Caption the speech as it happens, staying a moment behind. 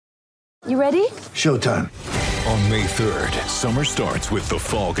You ready? Showtime. On May 3rd, summer starts with The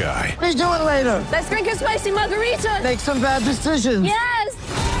Fall Guy. Let's do it later. Let's drink a spicy margarita. Make some bad decisions.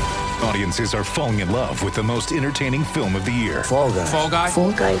 Yes! Audiences are falling in love with the most entertaining film of the year. Fall Guy. Fall Guy?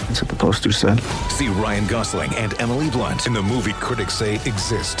 Fall Guy. That's what the poster said. See Ryan Gosling and Emily Blunt in the movie critics say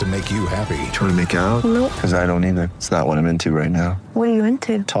exists to make you happy. Trying to make it out? Nope. Because I don't either. It's not what I'm into right now. What are you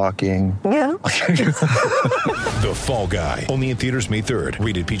into? Talking. Yeah. The Fall Guy. Only in theaters May 3rd.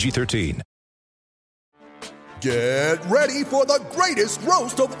 Rated PG-13. Get ready for the greatest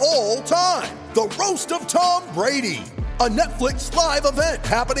roast of all time. The Roast of Tom Brady. A Netflix live event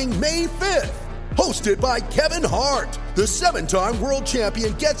happening May 5th. Hosted by Kevin Hart. The 7-time world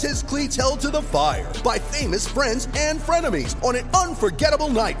champion gets his cleats held to the fire by famous friends and frenemies on an unforgettable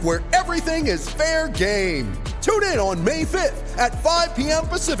night where everything is fair game. Tune in on May 5th at 5 p.m.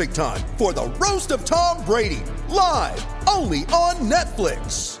 Pacific time for the Roast of Tom Brady. Live only on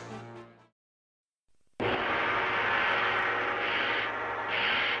Netflix.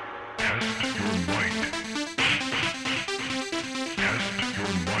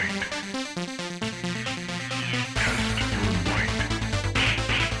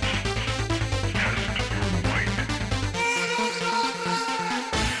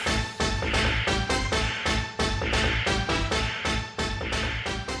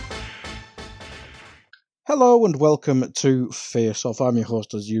 Hello and welcome to Face Off. I'm your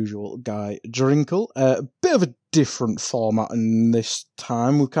host as usual, Guy Drinkle. A bit of a different format in this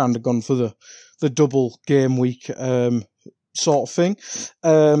time. We've kind of gone for the double game week sort of thing.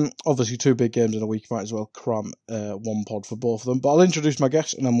 Obviously 2 big games in a week, might as well cram one pod for both of them. But I'll introduce my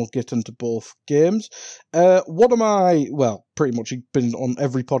guests and then we'll get into both games. Pretty much been on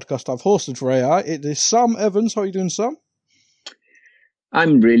every podcast I've hosted for AI. It is Sam Evans. How are you doing, Sam?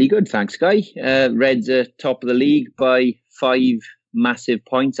 I'm really good, thanks, Guy. Reds are top of the league by 5 massive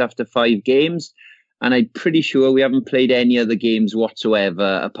points after 5 games. And I'm pretty sure we haven't played any other games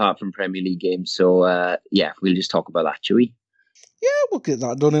whatsoever apart from Premier League games. So, we'll just talk about that, shall we? Yeah, we'll get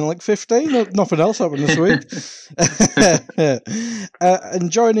that done in like 15. Nothing else happened this week. And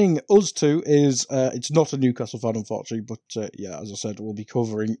joining us two is, it's not a Newcastle fan, unfortunately, but as I said, we'll be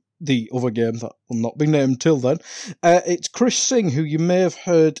covering the other game that will not be named till then. It's Chris Singh, who you may have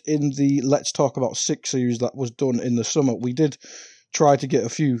heard in the Let's Talk About 6 series that was done in the summer. We did try to get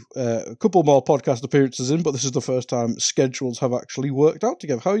a couple more podcast appearances in, but this is the first time schedules have actually worked out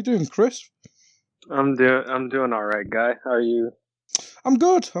together. How are you doing, Chris? I'm doing all right, Guy. How are you? I'm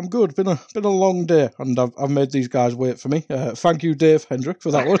good. Been a long day, and I've made these guys wait for me. Thank you, Dave Hendrick,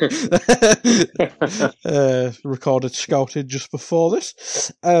 for that one. Recorded, scouted just before this.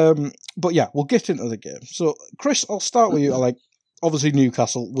 But yeah, we'll get into the game. So, Chris, I'll start with you. Obviously,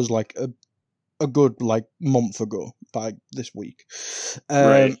 Newcastle was like a good month ago by this week.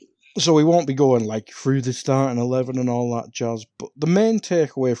 Right. So we won't be going through the starting 11 and all that jazz. But the main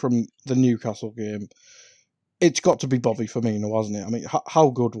takeaway from the Newcastle game, it's got to be Bobby Firmino, wasn't it? I mean,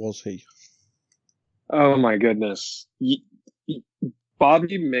 how good was he? Oh my goodness.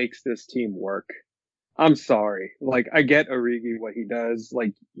 Bobby makes this team work. I'm sorry. I get Origi, what he does.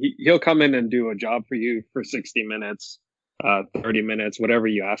 He'll come in and do a job for you for 60 minutes, 30 minutes, whatever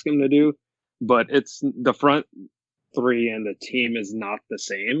you ask him to do. But it's the front three and the team is not the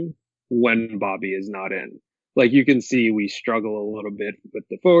same when Bobby is not in. You can see we struggle a little bit with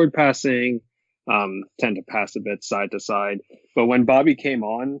the forward passing. Tend to pass a bit side to side, but when Bobby came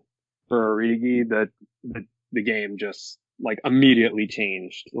on for Origi, the game just immediately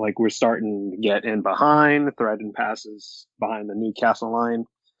changed. We're starting to get in behind, threading passes behind the Newcastle line,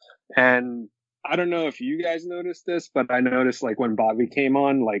 and I don't know if you guys noticed this, but I noticed when Bobby came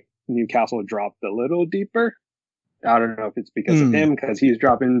on, Newcastle dropped a little deeper. I don't know if it's because of him, because he's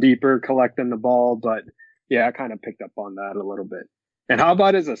dropping deeper, collecting the ball, but yeah, I kind of picked up on that a little bit. And how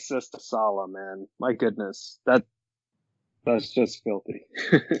about his assist to Salah, man? My goodness, that's just filthy.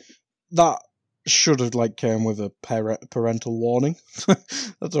 That should have came with a parental warning.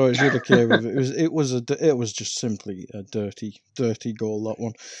 That's what it should have came with. It was just simply a dirty goal, that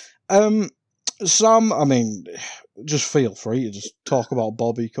one. Sam, I mean, just feel free to just talk about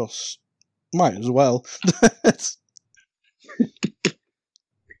Bobby, because might as well.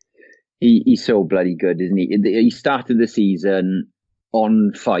 He's so bloody good, isn't he? He started the season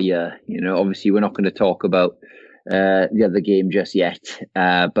on fire. Obviously we're not going to talk about the other game just yet,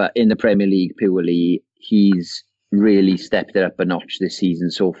 but in the Premier League purely, he's really stepped it up a notch this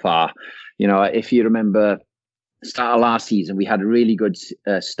season so far. If you remember start of last season, we had a really good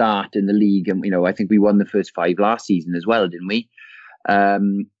start in the league, and I think we won the first 5 last season as well, didn't we?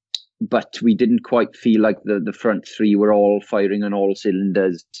 But we didn't quite feel like the front three were all firing on all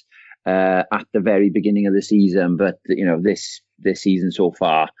cylinders. at the very beginning of the season. But, this season so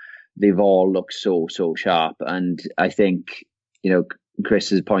far, they've all looked so sharp. And I think, Chris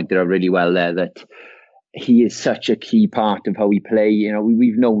has pointed out really well there that he is such a key part of how we play.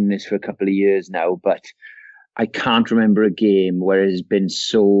 We've known this for a couple of years now, but I can't remember a game where it has been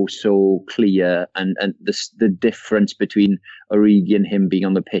so clear, and the difference between Origi and him being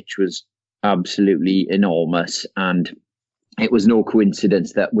on the pitch was absolutely enormous. And it was no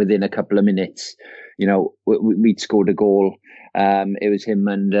coincidence that within a couple of minutes, we'd scored a goal. It was him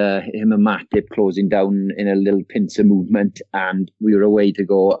and Matip closing down in a little pincer movement, and we were away to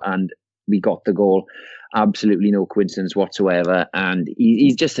go, and we got the goal. Absolutely no coincidence whatsoever. And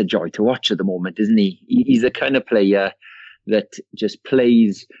he's just a joy to watch at the moment, isn't he? He's the kind of player that just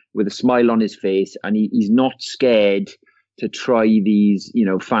plays with a smile on his face, and he's not scared to try these,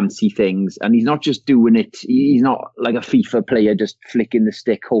 fancy things. And he's not just doing it. He's not like a FIFA player just flicking the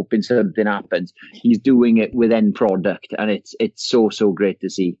stick, hoping something happens. He's doing it with end product, and it's so great to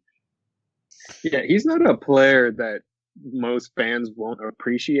see. Yeah, he's not a player that most fans won't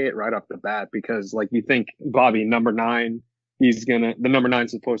appreciate right off the bat, because you think Bobby, number 9, the number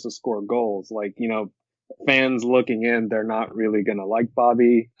 9's supposed to score goals. Fans looking in, they're not really going to like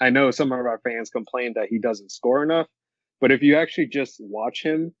Bobby. I know some of our fans complain that he doesn't score enough, but if you actually just watch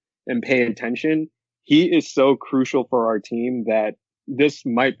him and pay attention, he is so crucial for our team that this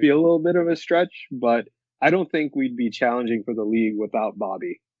might be a little bit of a stretch, but I don't think we'd be challenging for the league without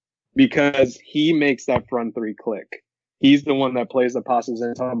Bobby, because he makes that front 3 click. He's the one that plays the passes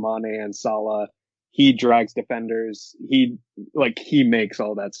into Mane and Salah. He drags defenders. He makes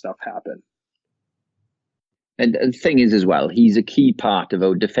all that stuff happen. And the thing is as well, he's a key part of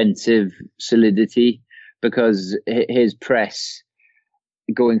our defensive solidity, because his press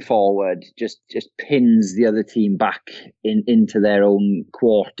going forward just pins the other team back into their own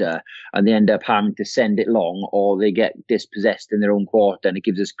quarter, and they end up having to send it long, or they get dispossessed in their own quarter, and it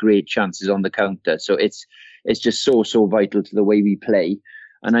gives us great chances on the counter. So it's just so vital to the way we play.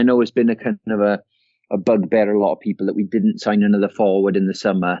 And I know it's been a kind of a bugbear a lot of people that we didn't sign another forward in the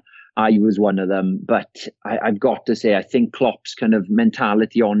summer. I was one of them, but I've got to say, I think Klopp's kind of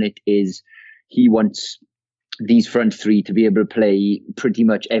mentality on it is he wants these front 3 to be able to play pretty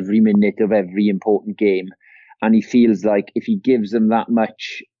much every minute of every important game. And he feels like if he gives them that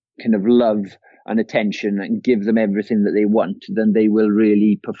much kind of love and attention and give them everything that they want, then they will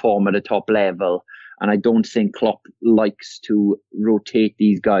really perform at a top level. And I don't think Klopp likes to rotate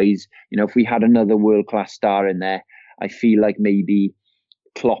these guys. If we had another world-class star in there, I feel like maybe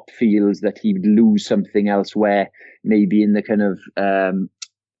Klopp feels that he would lose something elsewhere, maybe in the kind of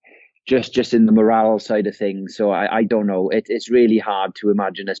just in the morale side of things. So I don't know. It's really hard to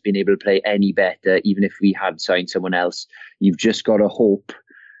imagine us being able to play any better, even if we had signed someone else. You've just got to hope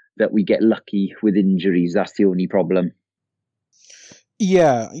that we get lucky with injuries. That's the only problem.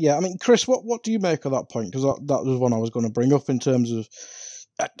 Yeah. I mean, Chris, what do you make of that point? Because that was one I was going to bring up in terms of,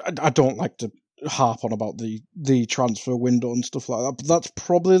 I don't like to harp on about the transfer window and stuff like that, but that's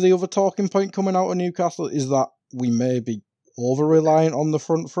probably the other talking point coming out of Newcastle, is that we may be over-reliant on the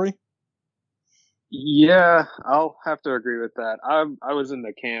front 3. Yeah, I'll have to agree with that. I was in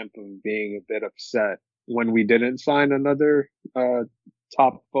the camp of being a bit upset when we didn't sign another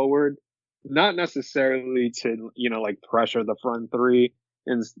top forward. Not necessarily to, pressure the front 3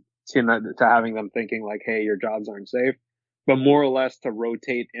 and to having them thinking like, hey, your jobs aren't safe, but more or less to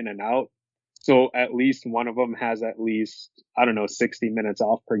rotate in and out. So at least one of them has at least, 60 minutes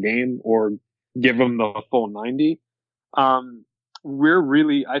off per game, or give them the full 90. I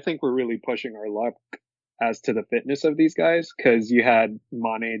think we're really pushing our luck as to the fitness of these guys, because you had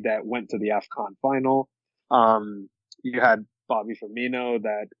Mane that went to the AFCON final. You had Bobby Firmino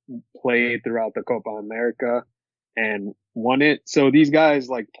that played throughout the Copa America and won it. So these guys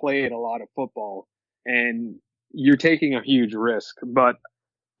played a lot of football, and you're taking a huge risk. But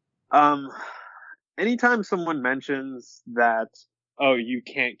anytime someone mentions that, oh, you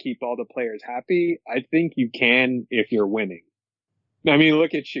can't keep all the players happy, I think you can if you're winning. I mean,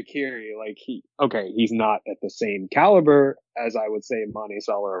 look at Shaqiri. He's not at the same caliber as I would say Mane,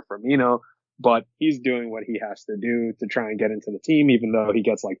 Salah, or Firmino, but he's doing what he has to do to try and get into the team, even though he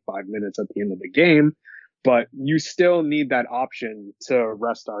gets 5 minutes at the end of the game. But you still need that option to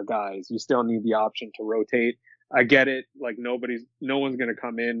rest our guys. You still need the option to rotate. I get it. No one's going to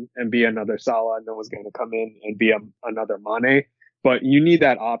come in and be another Salah. No one's going to come in and be another Mane. But you need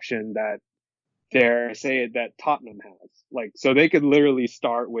that option that, dare I say it, that Tottenham has. So they could literally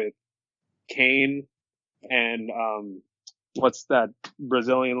start with Kane and, what's that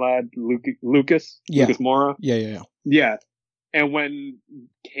Brazilian lad? Lucas? Yeah. Lucas Moura? Yeah. Yeah. And when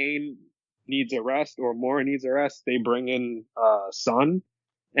Kane needs a rest or Moore needs a rest, they bring in Son,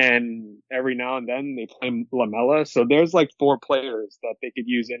 and every now and then they play Lamella. So there's like 4 players that they could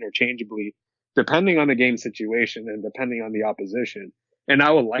use interchangeably, depending on the game situation and depending on the opposition. And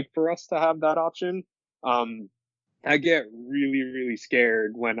I would like for us to have that option. I get really, really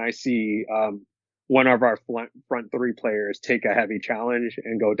scared when I see one of our front 3 players take a heavy challenge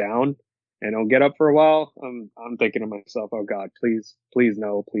and go down and don't get up for a while. I'm thinking to myself, oh God, please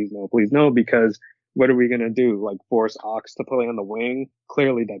no, because what are we going to do? Like force Ox to play on the wing?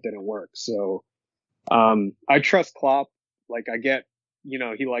 Clearly that didn't work. So, I trust Klopp. Like I get,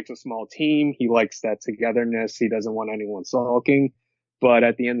 he likes a small team. He likes that togetherness. He doesn't want anyone sulking. But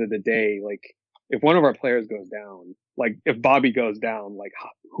at the end of the day, like if one of our players goes down, like if Bobby goes down, like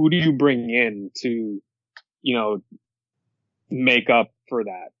who do you bring in to, make up for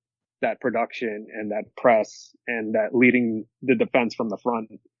that production and that press and that leading the defense from the front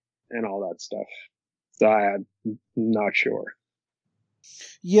and all that stuff? So I'm not sure.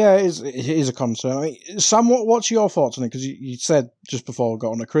 Yeah, it is a concern. I mean, Sam, what's your thoughts on it? Because you said just before we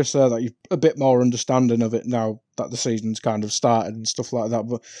got on to Chris there that you're a bit more understanding of it now that the season's kind of started and stuff like that.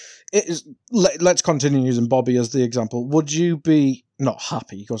 But it is, let's continue using Bobby as the example. Would you be not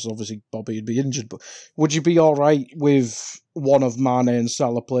happy, because obviously Bobby would be injured, but would you be all right with one of Mane and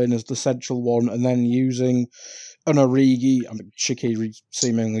Salah playing as the central one and then using an Origi? I mean, Shaqiri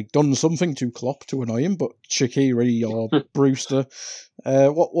seemingly done something to Klopp to annoy him, but Shaqiri or Brewster,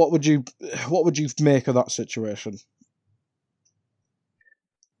 what would you make of that situation?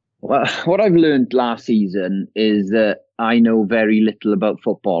 Well, what I've learned last season is that I know very little about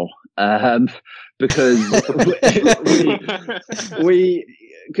football, because we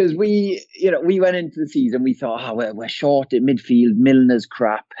went into the season, we thought, we're short at midfield. Milner's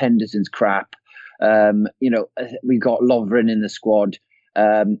crap, Henderson's crap. We got Lovren in the squad.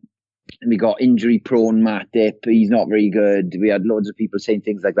 We got injury-prone Matip. He's not very good. We had loads of people saying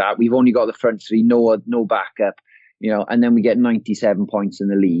things like that. We've only got the front 3, no backup. And then we get 97 points in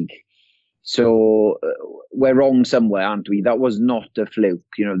the league. So we're wrong somewhere, aren't we? That was not a fluke.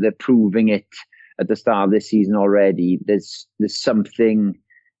 They're proving it at the start of this season already. There's something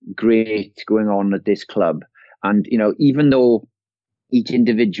great going on at this club. And, even though each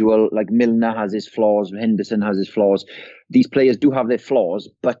individual, like Milner has his flaws, Henderson has his flaws, these players do have their flaws,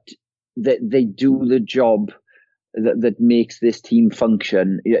 but they do the job that makes this team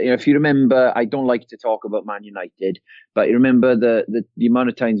function. If you remember, I don't like to talk about Man United, but you remember the amount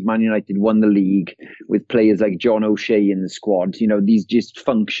of times Man United won the league with players like John O'Shea in the squad, these just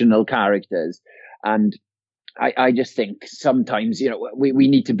functional characters. And I just think sometimes, we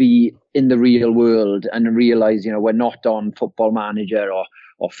need to be in the real world and realize, we're not on Football Manager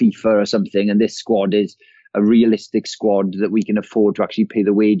or FIFA or something. And this squad is a realistic squad that we can afford to actually pay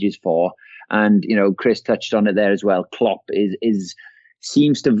the wages for. And, Chris touched on it there as well. Klopp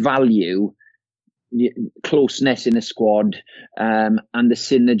seems to value closeness in a squad, and the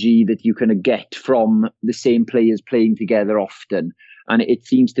synergy that you kind of get from the same players playing together often. And it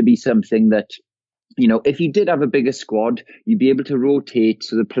seems to be something that, if you did have a bigger squad, you'd be able to rotate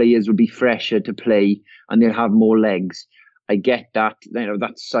so the players would be fresher to play and they'll have more legs. I get that,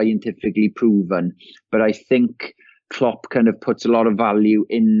 that's scientifically proven, but I think Klopp kind of puts a lot of value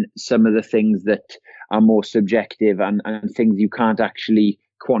in some of the things that are more subjective and things you can't actually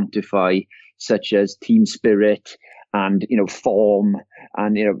quantify, such as team spirit and, form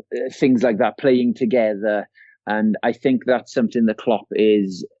and, things like that, playing together. And I think that's something that Klopp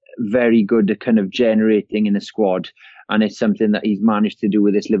is very good at kind of generating in a squad. And it's something that he's managed to do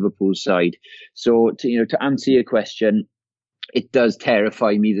with this Liverpool side. So, to answer your question, it does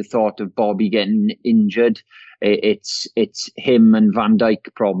terrify me, the thought of Bobby getting injured. It's him and Van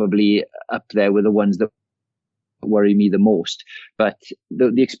Dijk probably up there with the ones that worry me the most. But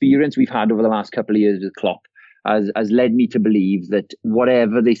the experience we've had over the last couple of years with Klopp has led me to believe that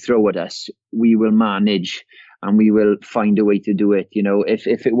whatever they throw at us, we will manage and we will find a way to do it.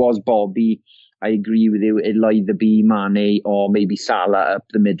 If it was Bobby, I agree with you. It'll either be Mane or maybe Salah up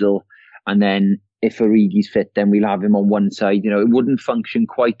the middle. And then if Origi's fit, then we'll have him on one side. It wouldn't function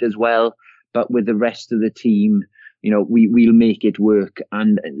quite as well, but with the rest of the team, we'll make it work.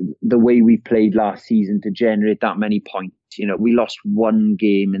 And the way we played last season to generate that many points, we lost one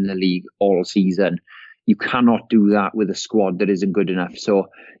game in the league all season. You cannot do that with a squad that isn't good enough. So,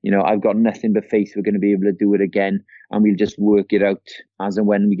 I've got nothing but faith we're going to be able to do it again, and we'll just work it out as and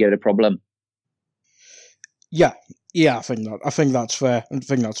when we get a problem. Yeah, I think that's fair.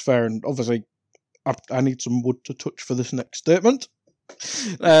 And obviously, I need some wood to touch for this next statement.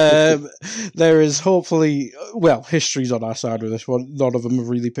 There is hopefully, well, history's on our side with this one. None of them have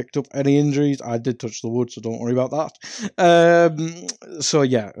really picked up any injuries. I did touch the wood, so don't worry about that. So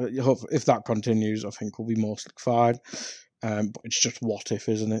yeah, if that continues, I think we'll be mostly fine. But it's just what if,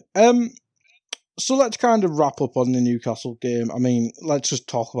 isn't it? So let's kind of wrap up on the Newcastle game. I mean, let's just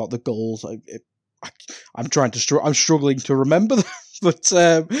talk about the goals. I'm struggling to remember them. But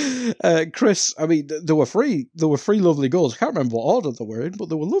Chris, I mean, there were three lovely goals. I can't remember what order they were in, but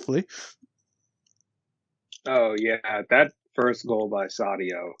they were lovely. Oh yeah, that first goal by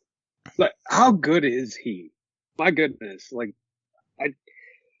Sadio. Like, how good is he? My goodness,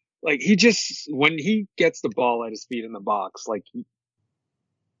 he just, when he gets the ball at his feet in the box, and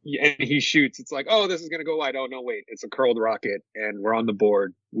he shoots, it's like, oh, this is gonna go wide. Oh no, wait, it's a curled rocket, and we're on the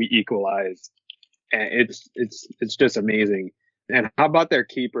board. We equalize, and it's just amazing. And how about their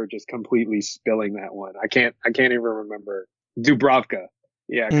keeper just completely spilling that one? I can't even remember. Dubravka,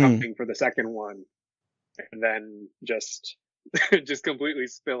 coming for the second one, and then just completely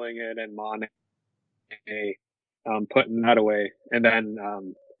spilling it, and Mane putting that away, and then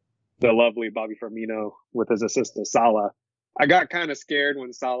the lovely Bobby Firmino with his assist to Salah. I got kind of scared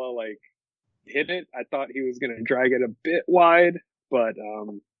when Salah hit it. I thought he was going to drag it a bit wide, but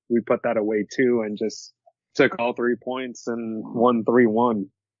we put that away too, and just took all 3 points and won 3-1.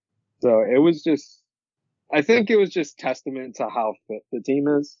 So I think it was just testament to how fit the team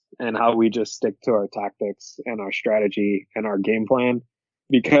is and how we just stick to our tactics and our strategy and our game plan.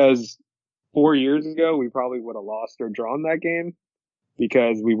 Because 4 years ago, we probably would have lost or drawn that game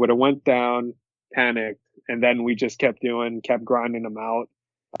because we would have went down, panicked, and then we just kept grinding them out.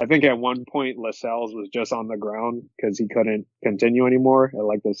 I think at one point, Lascelles was just on the ground because he couldn't continue anymore at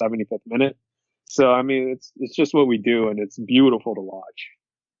the 75th minute. So, I mean, it's just what we do, and it's beautiful to watch.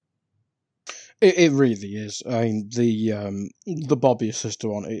 It really is. I mean, the Bobby assist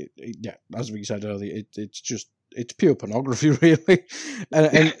one, yeah, as we said earlier, it's pure pornography, really.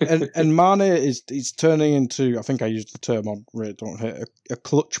 And Mane is turning into, I think I used the term on Rate Don't Hit, a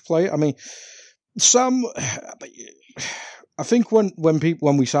clutch player. I mean, I think when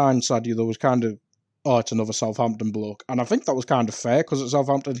we signed Sadio, there was kind of, it's another Southampton bloke. And I think that was kind of fair, because at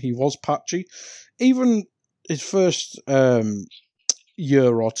Southampton he was patchy. Even his first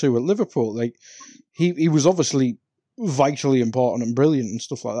year or two at Liverpool, he was obviously vitally important and brilliant and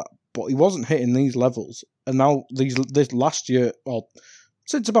stuff like that, but he wasn't hitting these levels. And now this last year, or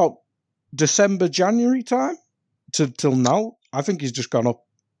since about December, January time till now, I think he's just gone up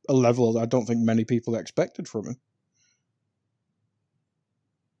a level that I don't think many people expected from him.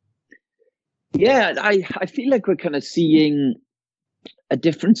 Yeah, I feel like we're kind of seeing a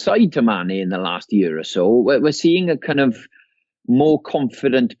different side to Mane in the last year or so. We're seeing a kind of more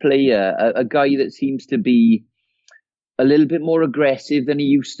confident player, a guy that seems to be a little bit more aggressive than he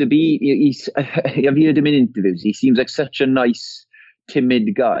used to be. I've heard him in interviews. He seems like such a nice,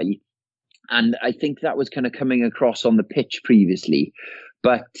 timid guy. And I think that was kind of coming across on the pitch previously.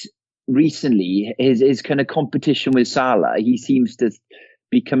 But recently, his kind of competition with Salah, he seems to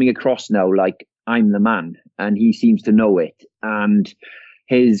be coming across now like, I'm the man, and he seems to know it. And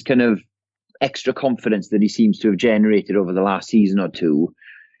his kind of extra confidence that he seems to have generated over the last season or two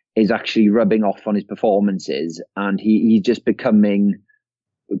is actually rubbing off on his performances, and he's just becoming,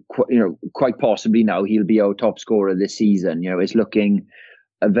 quite possibly now he'll be our top scorer this season. It's looking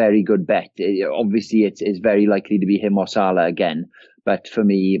a very good bet. Obviously, it's very likely to be him or Salah again. But for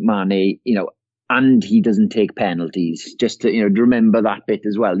me, Mane, and he doesn't take penalties. Just to remember that bit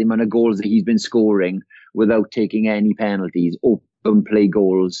as well. The amount of goals that he's been scoring without taking any penalties, open play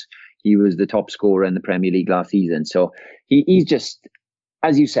goals. He was the top scorer in the Premier League last season. So he's just,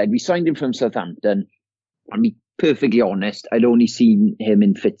 as you said, we signed him from Southampton. I'll be perfectly honest, I'd only seen him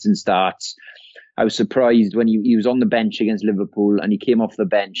in fits and starts. I was surprised when he was on the bench against Liverpool, and he came off the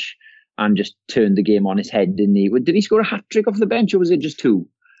bench and just turned the game on his head, didn't he? Did he score a hat-trick off the bench, or was it just two?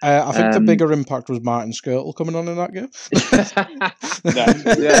 I think the bigger impact was Martin Skirtle coming on in that game.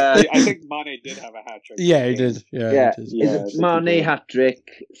 Yeah, I think Mane did have a hat-trick. Yeah, he did. Yeah. Mane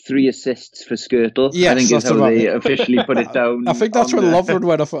hat-trick, 3 assists for Skirtle. Yes, I think is how they officially put it down. I think that's when Lovren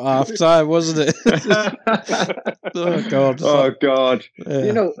went off at half-time, wasn't it? Oh, God. Oh, God.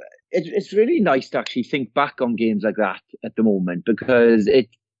 Yeah. It's really nice to actually think back on games like that at the moment, because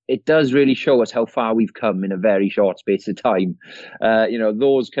it does really show us how far we've come in a very short space of time.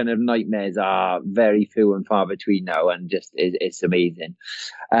 Those kind of nightmares are very few and far between now, and just it's amazing.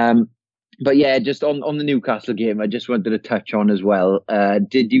 But yeah, just on the Newcastle game, I just wanted to touch on as well.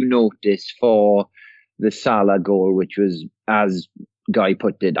 Did you notice for the Salah goal, which was as Guy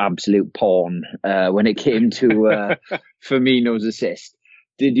put it, absolute porn when it came to Firmino's assist.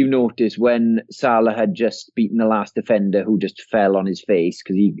 Did you notice when Salah had just beaten the last defender who just fell on his face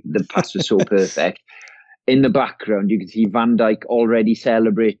because the pass was so perfect? In the background, you could see Van Dijk already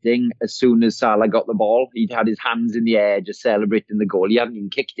celebrating as soon as Salah got the ball. He'd had his hands in the air just celebrating the goal. He hadn't even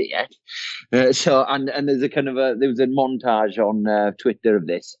kicked it yet. And there's there was a montage on Twitter of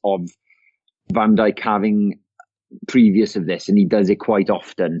this, of Van Dijk having previous of this, and he does it quite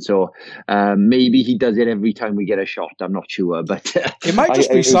often. So maybe he does it every time we get a shot. I'm not sure, but it might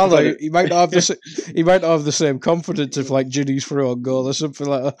just be Salah. He might not have he might not have the same confidence if like Ginny's through on goal or something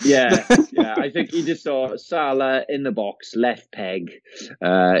like that. Yeah. I think he just saw Salah in the box, left peg.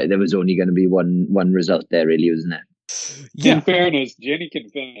 There was only going to be one result there, really, wasn't it? Yeah. In fairness, Ginny can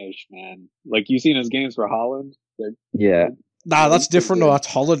finish, man. Like you've seen his games for Holland. Yeah. Nah, that's different. No, that's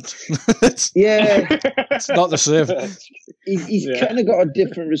Holland. It's not the same. He's kind of got a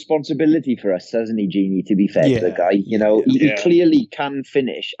different responsibility for us, hasn't he, Genie, to be fair to the guy? You know, he clearly can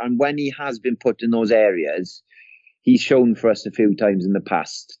finish. And when he has been put in those areas, he's shown for us a few times in the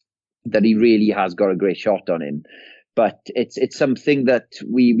past that he really has got a great shot on him. But it's something that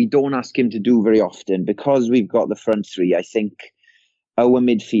we don't ask him to do very often because we've got the front three. I think our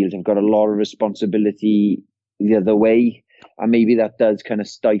midfield have got a lot of responsibility the other way. And maybe that does kind of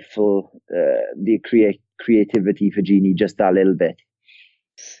stifle the creativity for Genie just that little bit.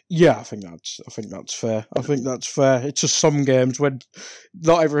 Yeah, I think that's fair. It's just some games when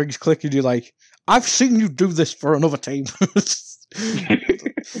not everything's clicking. You're like, I've seen you do this for another team.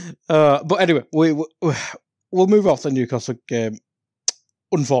 But anyway, we'll move off the Newcastle game,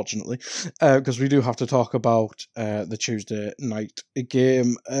 unfortunately, because we do have to talk about the Tuesday night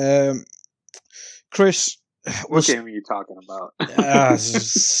game. Chris. What game are you talking about?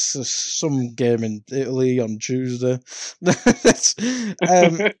 Some game in Italy on Tuesday.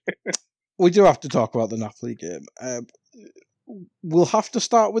 We do have to talk about the Napoli game. We'll have to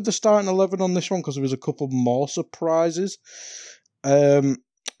start with the starting 11 on this one because there was a couple more surprises. I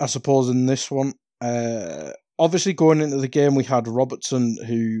suppose in this one, obviously going into the game, we had Robertson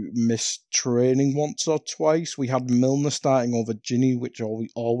who missed training once or twice. We had Milner starting over Gini, which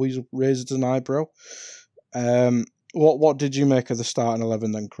always raises an eyebrow. What did you make of the starting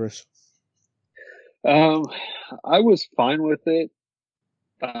 11 then, Chris? I was fine with it,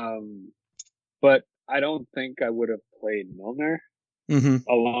 but I don't think I would have played Milner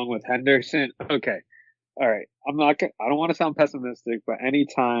along with Henderson. Okay, all right. I don't want to sound pessimistic, but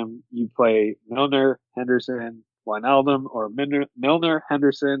anytime you play Milner, Henderson, Wijnaldum, or Milner,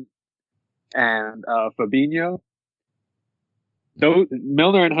 Henderson, and Fabinho. Those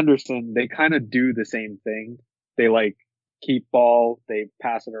Milner and Henderson, they kind of do the same thing. They like keep ball, they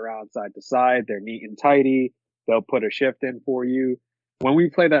pass it around side to side, they're neat and tidy, they'll put a shift in for you. When we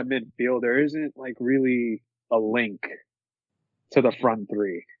play that midfield, there isn't like really a link to the front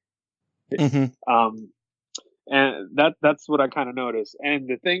three. And that's what I kind of noticed. And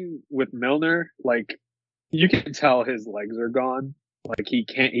the thing with Milner, like you can tell his legs are gone. Like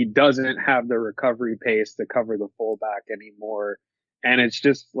he doesn't have the recovery pace to cover the fullback anymore. And it's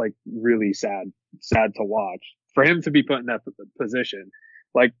just like really sad to watch for him to be put in that position.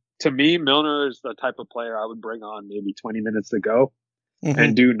 Like to me, Milner is the type of player I would bring on maybe 20 minutes to go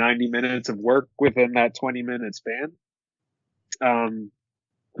and do 90 minutes of work within that 20-minute span.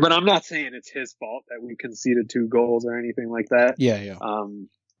 But I'm not saying it's his fault that we conceded 2 goals or anything like that. Yeah.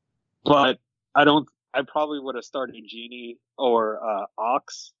 But I probably would have started Genie or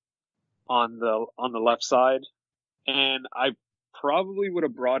Ox on the left side, and I probably would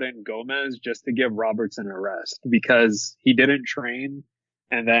have brought in Gomez just to give Robertson a rest because he didn't train,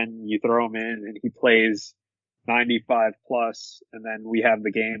 and then you throw him in and he plays 95 plus, and then we have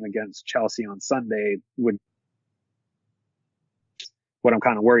the game against Chelsea on Sunday. What I'm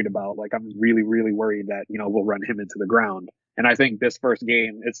kind of worried about, like I'm really, really worried that we'll run him into the ground. And I think this first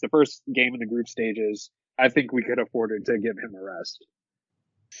game, it's the first game in the group stages. I think we could afford to give him a rest.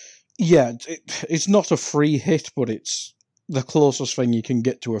 Yeah, it's not a free hit, but it's the closest thing you can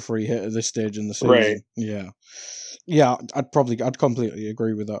get to a free hit at this stage in the season. Right. Yeah. I'd completely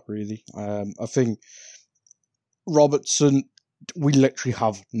agree with that. Really, I think Robertson, we literally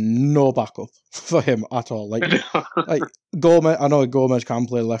have no backup for him at all. Like Gomez, I know Gomez can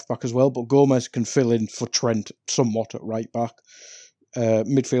play left back as well, but Gomez can fill in for Trent somewhat at right back.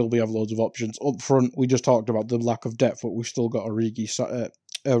 Midfield, we have loads of options. Up front, we just talked about the lack of depth, but we've still got Origi,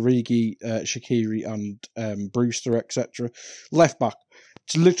 Shaqiri, and Brewster, etc. Left back,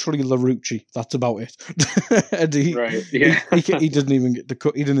 It's literally Larucci. That's about it. And he didn't even get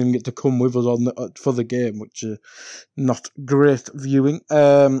to he didn't even get to come with us on for the game, which not great viewing.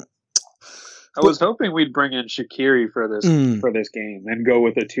 I was hoping we'd bring in Shaqiri for this game and go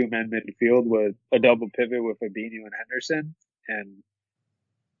with a 2-man midfield with a double pivot with Fabinho and Henderson, and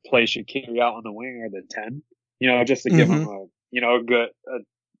play Shaqiri out on the wing or the 10. Just to give him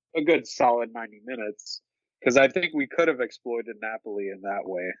a good solid 90 minutes. Because I think we could have exploited Napoli in that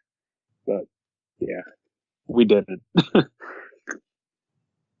way. But, yeah, we didn't.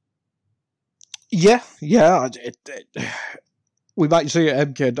 Yeah. We might see it at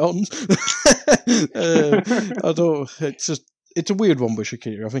MK Dons. I don't. It's a weird one with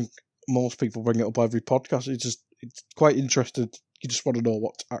Shaqiri. I think most people bring it up every podcast. It's quite interesting. You just want to know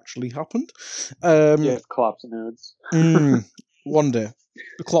what actually happened. Klopp's nudes. One day.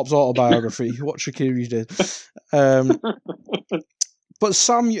 The Klopp's autobiography, what Shaqiri did. But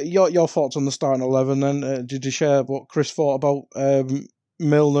Sam, your thoughts on the starting 11 then? Did you share what Chris thought about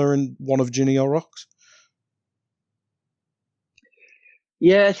Milner and one of Ginny O'Rourke's?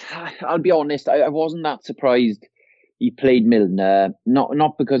 Yeah, I'll be honest, I wasn't that surprised he played Milner.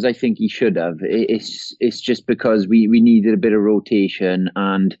 Not because I think he should have. It's just because we needed a bit of rotation.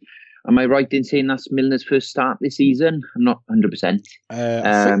 And am I right in saying that's Milner's first start this season? I'm not 100%.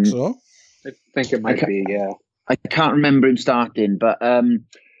 I think so. I think it might be, yeah. I can't remember him starting, but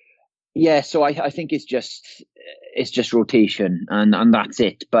so I think it's just rotation and that's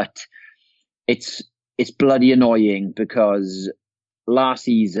it. But it's bloody annoying because last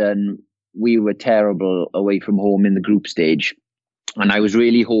season we were terrible away from home in the group stage, and I was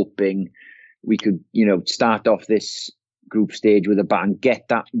really hoping we could, start off this group stage with a bang, get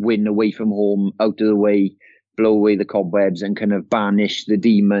that win away from home out of the way, blow away the cobwebs and kind of banish the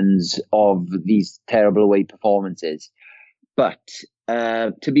demons of these terrible away performances. But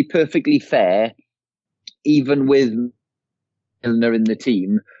to be perfectly fair, even with Milner in the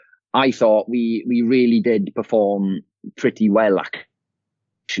team, I thought we really did perform pretty well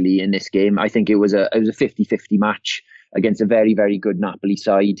actually in this game. I think it was a 50-50 match against a very, very good Napoli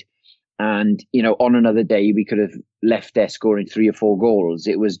side. And, on another day, we could have left there scoring 3 or 4 goals.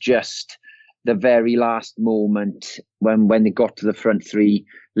 It was just the very last moment when they got to the front three,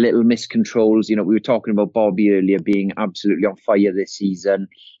 little miscontrols. We were talking about Bobby earlier being absolutely on fire this season.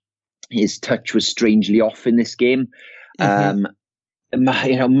 His touch was strangely off in this game. Mane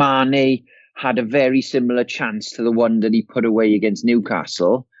had a very similar chance to the one that he put away against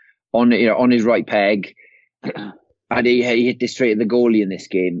Newcastle on his right peg. And he hit it straight at the goalie in this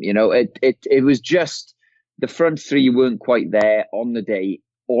game. It was just the front three weren't quite there on the day.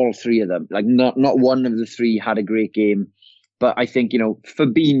 All 3 of them, like not one of the 3 had a great game. But I think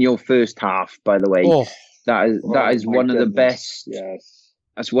Fabinho first half, by the way, that is one of the best. Yes,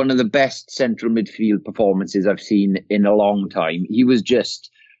 that's one of the best central midfield performances I've seen in a long time. He was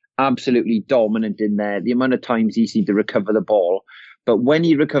just absolutely dominant in there. The amount of times he seemed to recover the ball, but when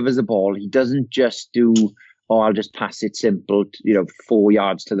he recovers the ball, he doesn't just do, I'll just pass it simple, 4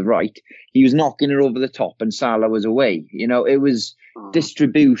 yards to the right. He was knocking it over the top and Salah was away. It was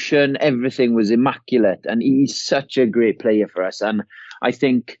distribution, everything was immaculate. And he's such a great player for us. And I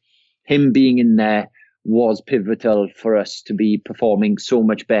think him being in there was pivotal for us to be performing so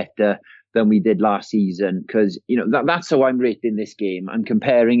much better than we did last season. Because, that's how I'm rating this game. I'm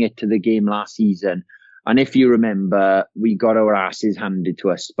comparing it to the game last season. And if you remember, we got our asses handed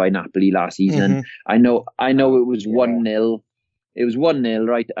to us by Napoli last season. I know it was 1-0. It was 1-0,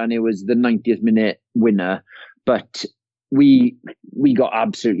 right? And it was the 90th minute winner. But we got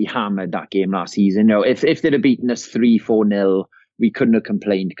absolutely hammered that game last season. If they'd have beaten us 3-4-0, we couldn't have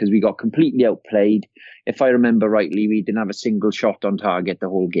complained because we got completely outplayed. If I remember rightly, we didn't have a single shot on target the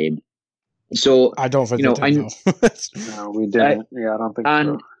whole game. So I don't think no, we didn't. I don't think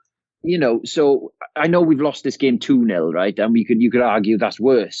so. So I know we've lost this game 2-0, right? And you could argue that's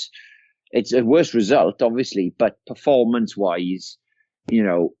worse. It's a worse result, obviously, but performance-wise, we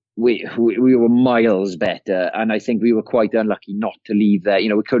were miles better, and I think we were quite unlucky not to leave there.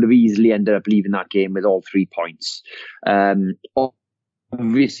 We could have easily ended up leaving that game with all 3 points.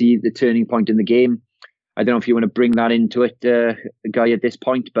 Obviously, the turning point in the game, I don't know if you want to bring that into it, Guy, at this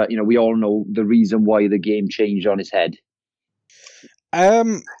point, but we all know the reason why the game changed on its head.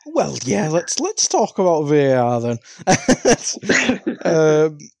 Well, yeah, let's talk about VAR then.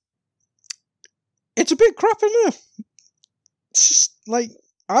 It's a bit crap, isn't it? It's just like,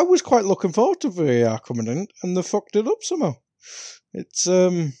 I was quite looking forward to VAR coming in, and they fucked it up somehow. It's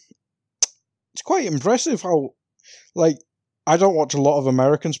quite impressive how, like, I don't watch a lot of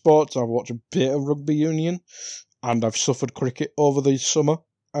American sports. I watch a bit of rugby union, and I've suffered cricket over the summer.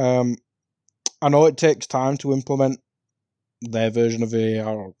 I know it takes time to implement their version of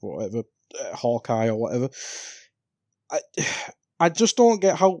VAR or whatever, Hawkeye or whatever. I just don't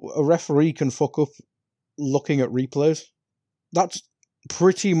get how a referee can fuck up looking at replays. That's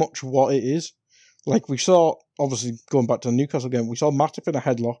pretty much what it is. Like we saw, obviously going back to the Newcastle game, we saw Matip in a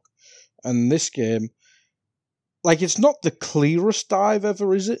headlock, and this game, like it's not the clearest dive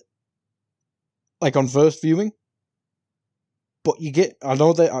ever, is it? Like on first viewing, but you get. I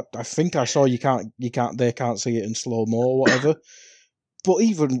know that I think I saw they can't see it in slow mo or whatever. But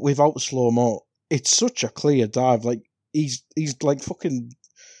even without slow mo, it's such a clear dive. Like he's like fucking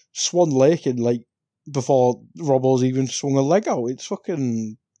Swan Laking, like before Robbo's even swung a leg out. It's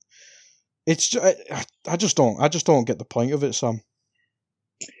fucking. It's I just don't get the point of it, Sam.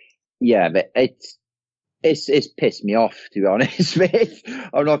 Yeah, but it's pissed me off, to be honest, mate.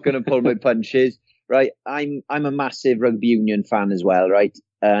 I'm not going to pull my punches, right? I'm a massive rugby union fan as well, right?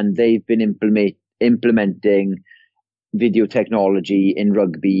 And they've been implementing video technology in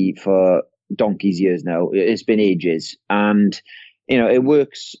rugby for donkey's years now. It's been ages, and it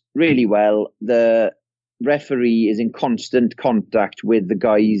works really well. The referee is in constant contact with the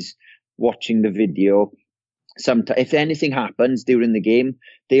guys watching the video. Sometimes, if anything happens during the game,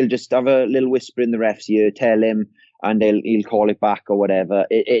 they'll just have a little whisper in the ref's ear, tell him, and he'll call it back or whatever.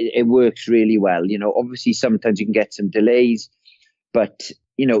 It works really well. Obviously sometimes you can get some delays, but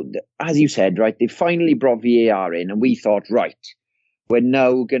as you said, right, they finally brought VAR in, and we thought, right, we're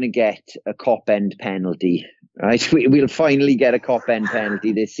now going to get a cop end penalty, right? We'll finally get a cop end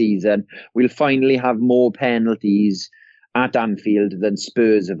penalty this season. We'll finally have more penalties at Anfield than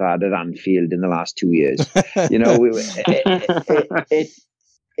Spurs have had at Anfield in the last 2 years.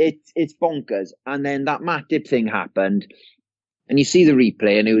 It's bonkers. And then that Matip thing happened, and you see the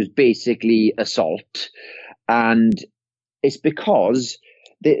replay, and it was basically assault. And it's because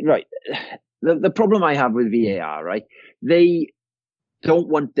the problem I have with VAR, right? They don't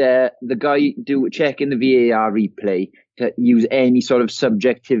want the guy checking the VAR replay to use any sort of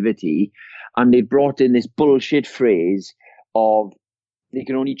subjectivity, and they brought in this bullshit phrase of they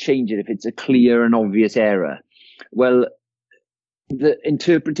can only change it if it's a clear and obvious error. Well, the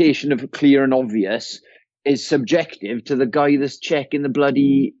interpretation of clear and obvious is subjective to the guy that's checking the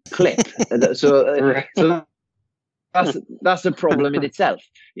bloody clip. So that's a problem in itself.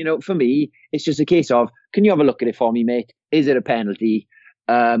 For me, it's just a case of, can you have a look at it for me, mate? Is it a penalty?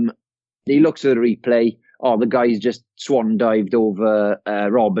 He looks at the replay. Oh, the guy's just swan dived over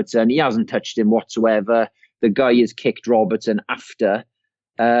Robertson. He hasn't touched him whatsoever. The guy has kicked Robertson after.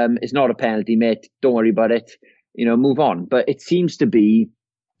 It's not a penalty, mate. Don't worry about it. Move on. But it seems to be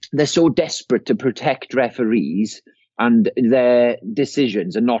they're so desperate to protect referees and their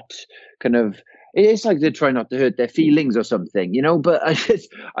decisions and not kind of. It's like they're trying not to hurt their feelings or something, But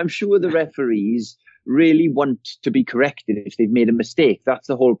I'm sure the referees really want to be corrected if they've made a mistake. That's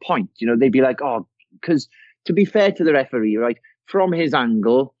the whole point. They'd be like, oh, because to be fair to the referee, right, from his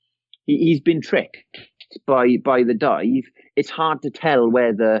angle, he's been tricked by the dive. It's hard to tell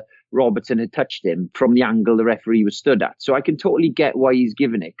whether Robertson had touched him from the angle the referee was stood at. So I can totally get why he's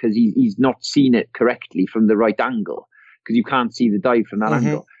given it, because he's not seen it correctly from the right angle, because you can't see the dive from that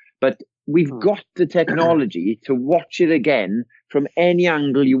angle. But we've got the technology to watch it again from any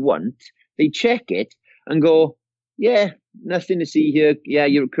angle you want. They check it and go, yeah, nothing to see here. Yeah,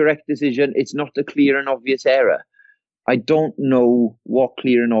 your correct decision. It's not a clear and obvious error. I don't know what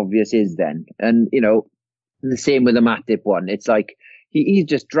clear and obvious is then. And, the same with the Matip one. It's like he's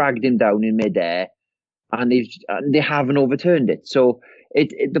just dragged him down in midair, and they haven't overturned it. So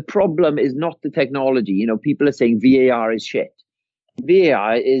the problem is not the technology. People are saying VAR is shit.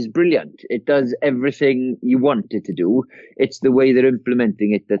 VAR is brilliant. It does everything you want it to do. It's the way they're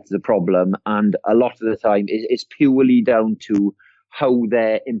implementing it that's the problem. And a lot of the time, it's purely down to how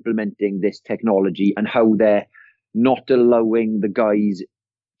they're implementing this technology and how they're not allowing the guys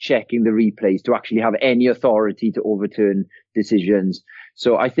checking the replays to actually have any authority to overturn decisions.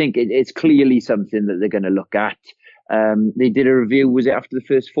 So I think it's clearly something that they're going to look at. They did a review, was it after the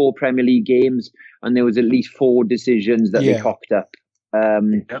first 4 Premier League games? And there was at least 4 decisions that they cocked up.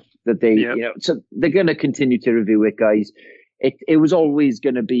 That they, so they're going to continue to review it, guys. It was always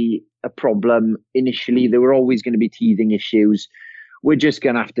going to be a problem initially. There were always going to be teething issues. We're just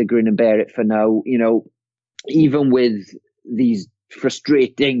going to have to grin and bear it for now. Even with these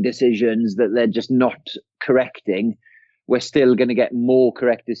frustrating decisions that they're just not correcting, we're still going to get more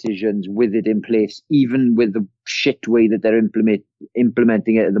correct decisions with it in place, even with the shit way that they're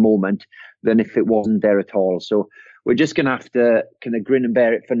implementing it at the moment, than if it wasn't there at all. So we're just going to have to kind of grin and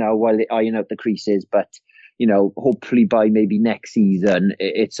bear it for now while they iron out the creases. But, hopefully by maybe next season,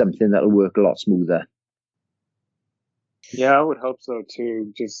 it's something that'll work a lot smoother. Yeah, I would hope so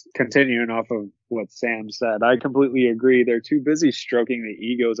too. Just continuing off of what Sam said, I completely agree. They're too busy stroking the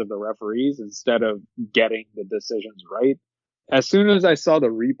egos of the referees instead of getting the decisions right. As soon as I saw the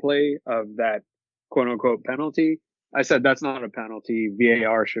replay of that quote unquote penalty, I said, that's not a penalty.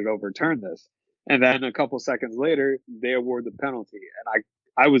 VAR should overturn this. And then a couple seconds later, they award the penalty. And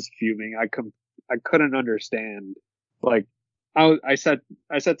I was fuming. I couldn't understand. Like, I said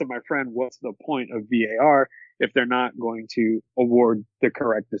to my friend, what's the point of VAR if they're not going to award the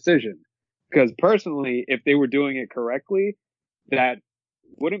correct decision? Because personally, if they were doing it correctly, that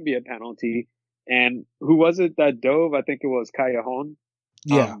wouldn't be a penalty. And who was it that dove? I think it was Callejon.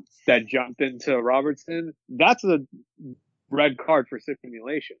 Yeah. That jumped into Robertson. That's a red card for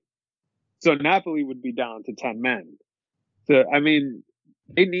simulation. So Napoli would be down to 10 men. So, I mean,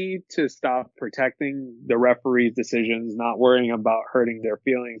 they need to stop protecting the referee's decisions, not worrying about hurting their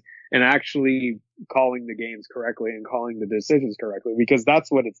feelings, and actually calling the games correctly and calling the decisions correctly, because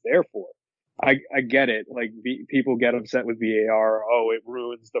that's what it's there for. I get it. Like, people get upset with VAR. Oh, it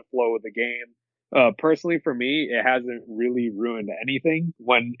ruins the flow of the game. Personally, for me, it hasn't really ruined anything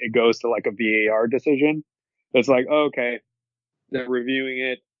when it goes to like a VAR decision. It's like, okay, they're reviewing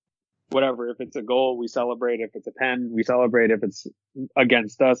it. Whatever. If it's a goal, we celebrate. If it's a pen, we celebrate. If it's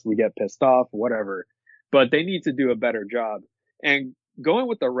against us, we get pissed off, whatever. But they need to do a better job. And going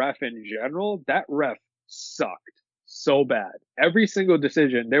with the ref in general, that ref sucked so bad. Every single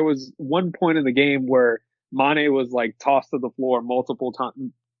decision. There was one point in the game where Mane was like tossed to the floor multiple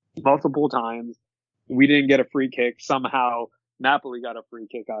times. We didn't get a free kick. Somehow Napoli got a free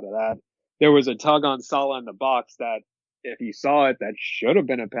kick out of that. There was a tug on Salah in the box that, if you saw it, that should have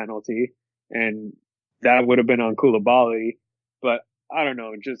been a penalty, and that would have been on Koulibaly. But I don't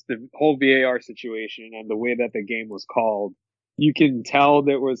know, just the whole VAR situation and the way that the game was called, you can tell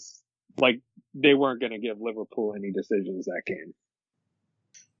there was like they weren't going to give Liverpool any decisions that game.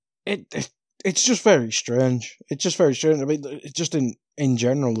 It's just very strange. It's just very strange. I mean, it's just in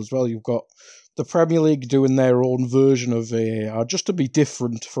general as well. You've got the Premier League doing their own version of VAR just to be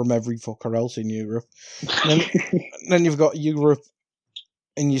different from every fucker else in Europe. And then you've got Europe,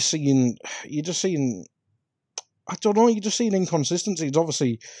 and you're just seeing inconsistency. It's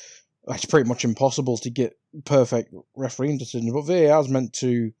obviously, it's pretty much impossible to get perfect refereeing decisions, but VAR is meant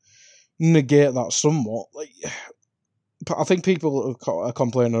to negate that somewhat. But I think people are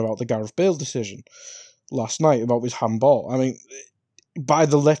complaining about the Gareth Bale decision last night about his handball. I mean, by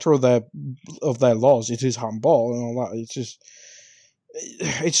the letter of their laws, it is handball and all that.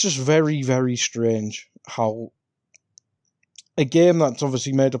 It's just very, very strange how a game that's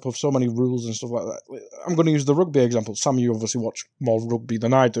obviously made up of so many rules and stuff like that. I'm going to use the rugby example. Sam, you obviously watch more rugby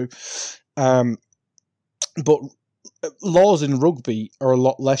than I do, but laws in rugby are a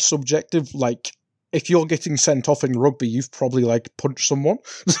lot less subjective. Like, if you're getting sent off in rugby, you've probably punched someone.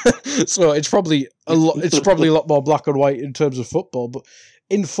 So it's probably a lot more black and white in terms of football. But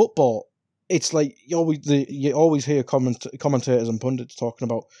in football, it's like you always hear commentators and pundits talking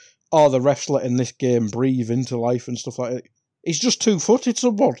about, oh, the ref's letting this game breathe into life and stuff like that. He's just 2-footed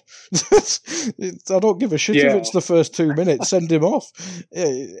someone. I don't give a shit if it's the first 2 minutes. Send him off.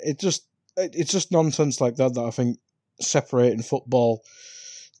 It's just nonsense like that I think separating football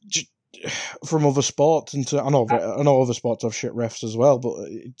from other sports into. I know other sports have shit refs as well, but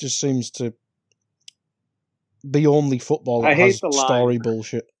it just seems to be only football that has story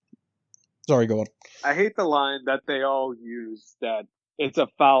bullshit. Sorry, go on. I hate the line that they all use, that it's a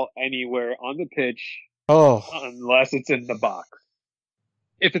foul anywhere on the pitch, unless it's in the box.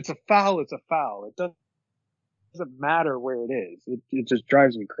 If it's a foul, it's a foul. It doesn't matter where it is. It just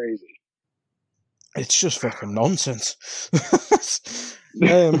drives me crazy. It's just fucking nonsense.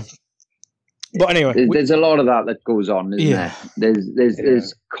 But anyway, there's a lot of that goes on, isn't there?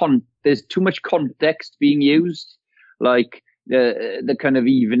 There's too much context being used. Like the kind of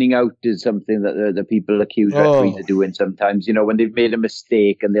evening out is something that the people accuse referees of doing sometimes. You know, when they've made a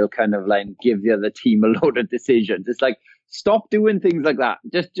mistake and they'll kind of give the other team a load of decisions. It's like, stop doing things like that.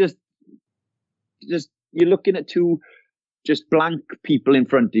 Just you're looking at two just blank people in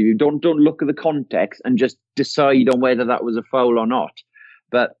front of you. Don't look at the context and just decide on whether that was a foul or not.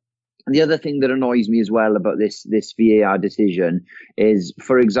 But the other thing that annoys me as well about this VAR decision is,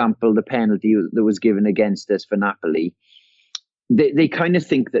 for example, the penalty that was given against us for Napoli. They kind of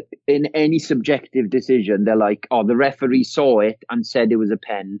think that in any subjective decision, they're like, oh, the referee saw it and said it was a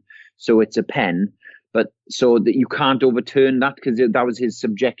pen, so it's a pen. But so that you can't overturn that because that was his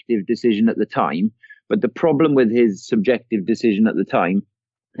subjective decision at the time. But the problem with his subjective decision at the time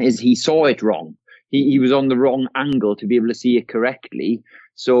is he saw it wrong. He was on the wrong angle to be able to see it correctly.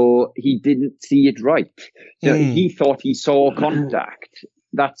 So he didn't see it right. So he thought he saw contact.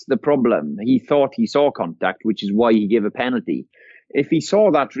 That's the problem. He thought he saw contact, which is why he gave a penalty. If he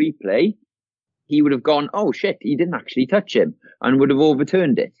saw that replay, he would have gone, oh shit, he didn't actually touch him, and would have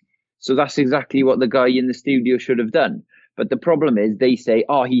overturned it. So that's exactly what the guy in the studio should have done. But the problem is they say,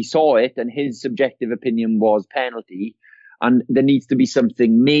 oh, he saw it and his subjective opinion was penalty. And there needs to be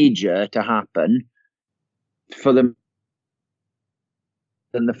something major to happen for them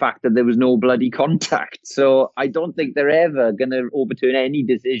than the fact that there was no bloody contact. So I don't think they're ever going to overturn any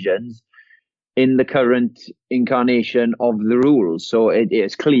decisions in the current incarnation of the rules. So it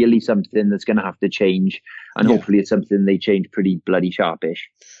is clearly something that's going to have to change. And hopefully it's something they change pretty bloody sharpish.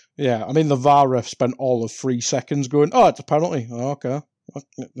 Yeah, I mean, the VAR ref spent all of 3 seconds going, oh, it's a penalty. Oh, okay.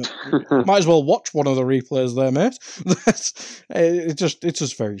 Might as well watch one of the replays there, mate. It's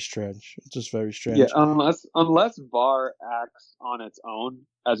just very strange. It's just very strange. Yeah, unless VAR acts on its own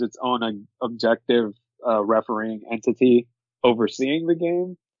as its own objective refereeing entity overseeing the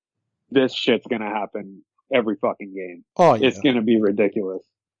game, this shit's gonna happen every fucking game. Oh yeah, it's gonna be ridiculous.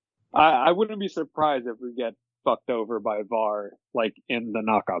 I wouldn't be surprised if we get fucked over by VAR like in the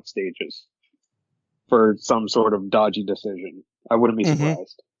knockout stages for some sort of dodgy decision. I wouldn't be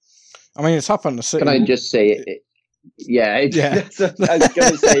surprised. I mean, it's happened to City. Can I just say it? Yeah. I was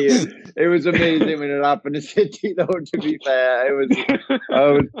going to say it was amazing when it happened to City, though, to be fair. I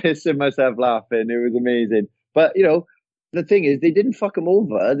was pissing myself laughing. It was amazing. But, the thing is, they didn't fuck him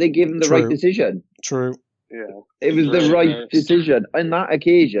over. They gave him the right decision. True. Yeah. It was the right decision. On that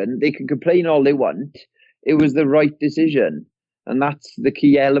occasion, they can complain all they want. It was the right decision. And that's the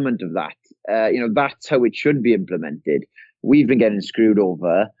key element of that. That's how it should be implemented. We've been getting screwed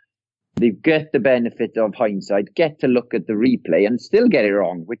over. They get the benefit of hindsight, get to look at the replay and still get it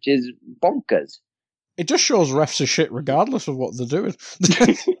wrong, which is bonkers. It just shows refs are shit regardless of what they're doing.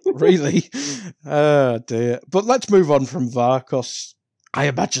 Really. Oh, dear. But let's move on from VAR, because I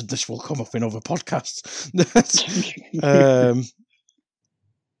imagine this will come up in other podcasts.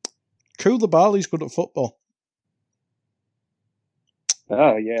 Koulibaly's good at football.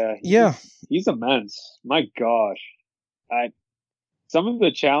 Oh, yeah. Yeah. He's immense. My gosh. Some of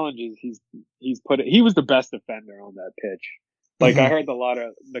the challenges he's put, he was the best defender on that pitch. Like I heard a lot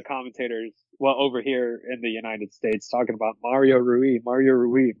of the commentators, well, over here in the United States talking about Mario Rui. Mario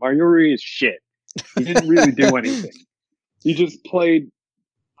Rui is shit. He didn't really do anything. He just played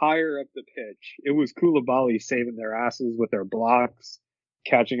higher up the pitch. It was Koulibaly saving their asses with their blocks,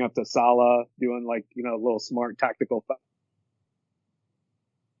 catching up to Salah, doing a little smart tactical foul.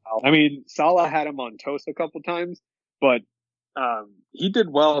 I mean, Salah had him on toast a couple times, but he did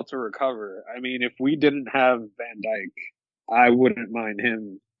well to recover. I mean, if we didn't have Van Dijk, I wouldn't mind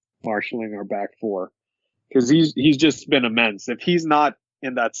him marshalling our back four, because he's just been immense. If he's not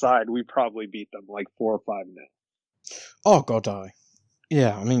in that side, we probably beat them 4 or 5-0. Oh God,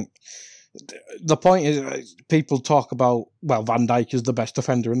 yeah. I mean, the point is, people talk about, well, Van Dijk is the best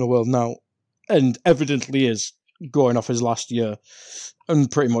defender in the world now, and evidently is, going off his last year and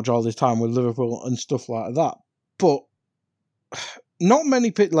pretty much all his time with Liverpool and stuff like that. But not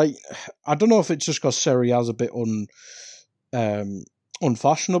many people, I don't know if it's just because Serie A is a bit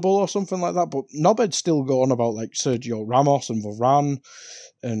unfashionable or something like that, but Nobed's still going about Sergio Ramos and Varane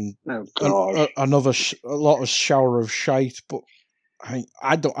and a lot of shower of shite. But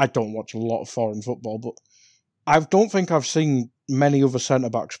I don't watch a lot of foreign football, but I don't think I've seen many other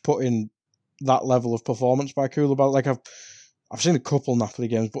centre backs put in that level of performance by Koulibaly. I've seen a couple Napoli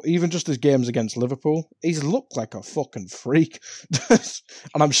games, but even just his games against Liverpool, he's looked like a fucking freak.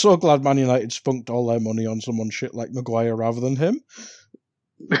 And I'm so glad Man United spunked all their money on someone shit like Maguire rather than him.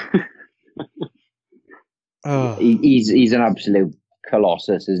 He's an absolute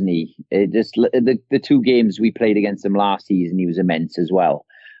colossus, isn't he? The 2 games we played against him last season, he was immense as well.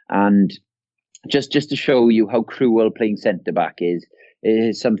 And just to show you how cruel playing centre back is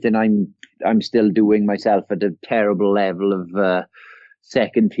something I'm still doing myself at a terrible level of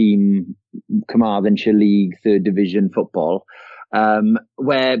second team Carmarthenshire League 3rd Division football,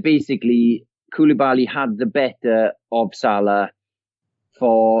 where basically Koulibaly had the better of Salah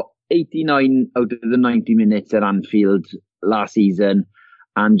for 89 out of the 90 minutes at Anfield last season,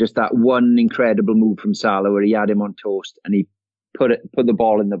 and just that one incredible move from Salah where he had him on toast and he put the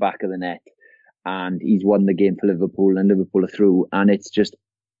ball in the back of the net, and he's won the game for Liverpool, and Liverpool are through. And it's just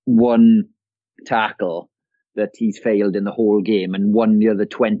one tackle that he's failed in the whole game and won the other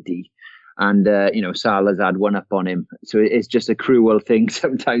 20. And, Salah's had one up on him. So it's just a cruel thing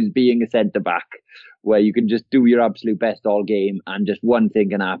sometimes being a centre-back, where you can just do your absolute best all game and just one thing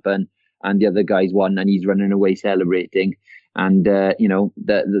can happen and the other guy's won, and he's running away celebrating, and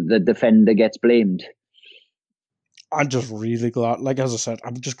the defender gets blamed. I'm just really glad. Like as I said,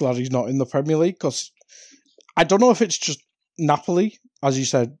 I'm just glad he's not in the Premier League because I don't know if it's just Napoli, as you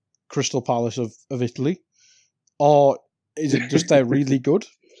said, Crystal Palace of Italy, or is it just they're really good?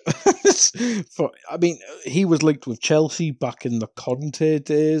 I mean, he was linked with Chelsea back in the Conte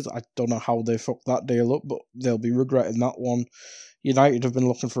days. I don't know how they fucked that deal up, but they'll be regretting that one. United have been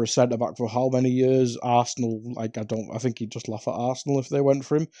looking for a centre-back for how many years? Arsenal, I think he'd just laugh at Arsenal if they went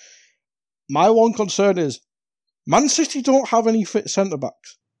for him. My one concern is Man City don't have any fit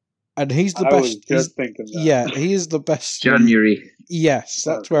centre-backs. And he's the best. I was just thinking that. Yeah, he is the best. January. Yes,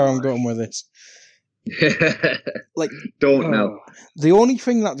 that's where I'm going with this. Don't know. The only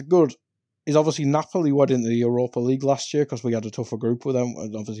thing that's good is obviously Napoli went into the Europa League last year because we had a tougher group with them,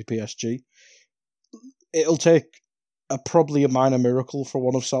 and obviously PSG. It'll take probably a minor miracle for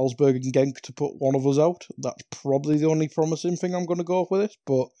one of Salzburg and Genk to put one of us out. That's probably the only promising thing I'm going to go with this.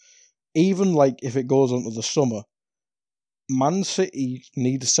 But even if it goes on to the summer, Man City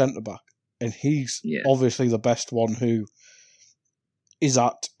need a centre-back, and he's obviously the best one who is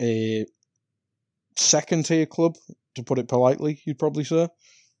at a second-tier club, to put it politely, you'd probably say.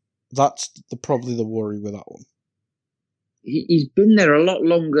 That's probably the worry with that one. He's been there a lot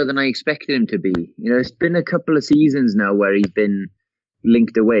longer than I expected him to be. It's been a couple of seasons now where he's been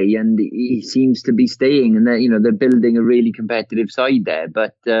linked away, and he seems to be staying, and they're building a really competitive side there.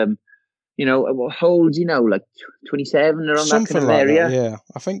 But what holds 27 around something that kind of area. That, yeah,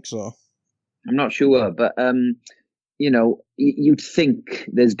 I think so. I'm not sure, but you'd think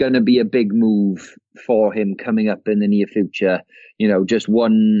there's going to be a big move for him coming up in the near future. Just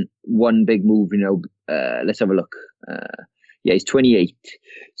one big move. Let's have a look. He's 28,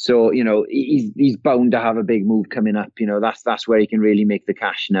 so he's bound to have a big move coming up. That's where he can really make the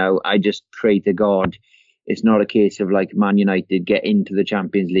cash now. I just pray to God it's not a case of Man United get into the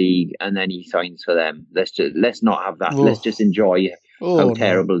Champions League and then he signs for them. Let's not have that. Let's just enjoy how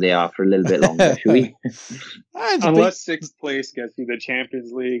terrible they are for a little bit longer, shall we? Unless sixth place gets you the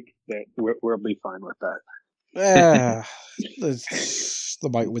Champions League, we'll be fine with that. They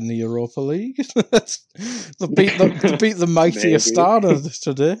might win the Europa League. They beat the mighty Astana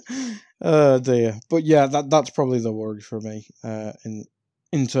today. Dear. But yeah, that's probably the worry for me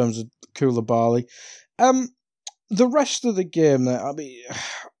in terms of Koulibaly. The rest of the game, I mean,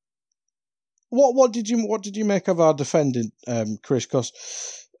 what did you make of our defending, Chris?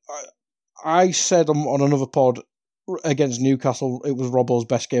 Because I said on another pod against Newcastle, it was Robbo's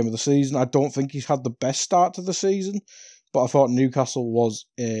best game of the season. I don't think he's had the best start to the season, but I thought Newcastle was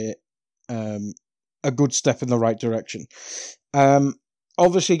a good step in the right direction.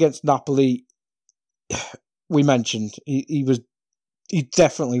 Obviously against Napoli, we mentioned he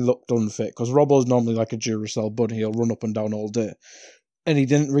definitely looked unfit because Robbo's normally like a Duracell bunny. He'll run up and down all day, and he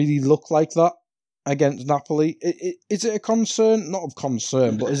didn't really look like that against Napoli. Is it a concern? Not of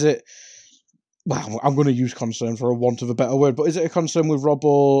concern, but is it? Well, I'm going to use concern for a want of a better word, but is it a concern with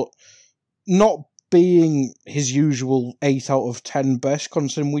Robbo not being his usual 8 out of 10 best,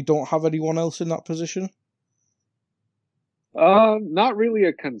 considering we don't have anyone else in that position? Not really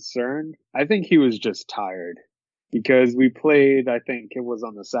a concern. I think he was just tired because we played, I think it was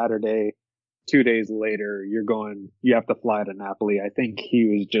on the Saturday, 2 days later, you have to fly to Napoli. I think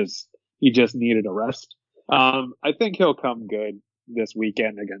he just needed a rest. I think he'll come good this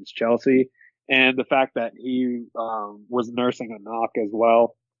weekend against Chelsea. And the fact that he was nursing a knock as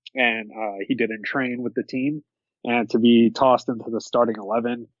well, and he didn't train with the team, and to be tossed into the starting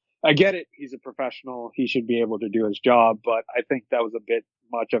 11, I get it. He's a professional. He should be able to do his job, but I think that was a bit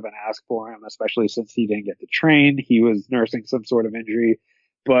much of an ask for him, especially since he didn't get to train. He was nursing some sort of injury,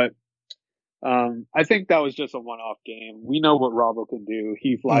 but I think that was just a one-off game. We know what Robbo can do.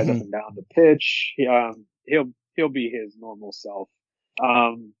 He flies up and down the pitch. He'll be his normal self.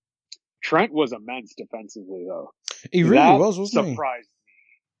 Trent was immense defensively, though. He really was, wasn't he? Surprised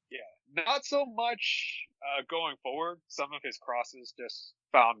me. Yeah, not so much going forward. Some of his crosses just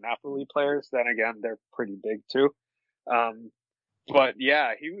found Napoli players. Then again, they're pretty big too. But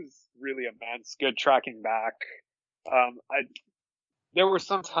yeah, he was really immense. Good tracking back. There were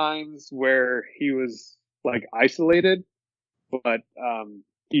some times where he was isolated, but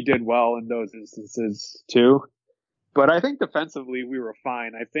he did well in those instances too. But I think defensively we were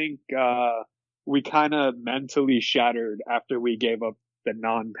fine. I think we kind of mentally shattered after we gave up the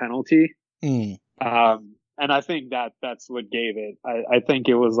non-penalty. And I think that's what gave it. I think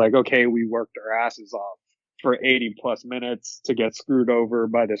it was okay, we worked our asses off for 80 plus minutes to get screwed over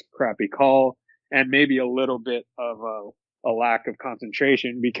by this crappy call, and maybe a little bit of a lack of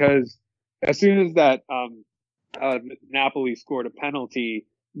concentration, because as soon as that Napoli scored a penalty,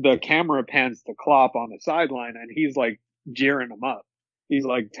 the camera pans to Klopp on the sideline, and he's like jeering him up. He's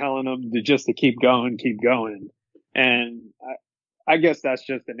like telling him to keep going. And I guess that's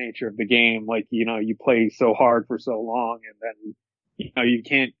just the nature of the game. Like, you play so hard for so long, and then, you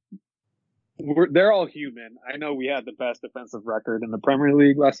can't, they're all human. I know we had the best defensive record in the Premier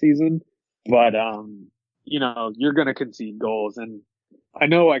League last season, but, you're going to concede goals. And I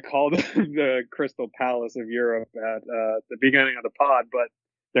know I called them the Crystal Palace of Europe at the beginning of the pod, but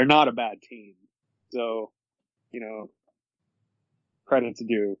they're not a bad team. So, credit's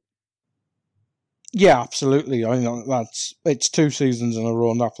due. Yeah, absolutely. I mean, it's 2 seasons in a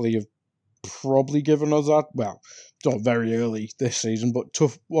row. Napoli have probably given us that. Well, not very early this season, but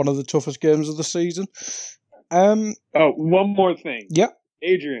one of the toughest games of the season. One more thing. Yeah.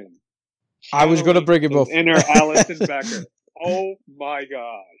 Adrian. I was going to bring him up. Inner Alisson Becker. Oh my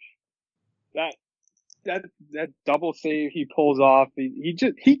gosh. That double save he pulls off,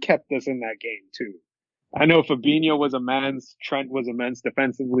 he kept us in that game too. I know Fabinho was immense, Trent was immense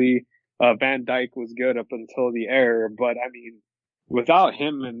defensively, Van Dijk was good up until the error, but I mean, without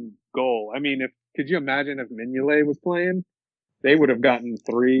him in goal, I mean, could you imagine if Mignolet was playing? They would have gotten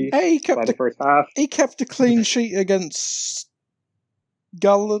 3 by the first half. He kept a clean sheet against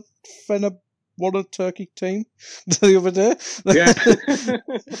Galatasaray, what a Turkey team, the other day. Yeah.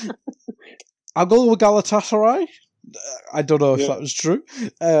 I'll go with Galatasaray. I don't know if that was true.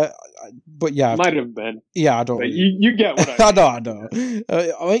 But yeah. Might have been. Yeah, I don't. But you get what I mean. I know.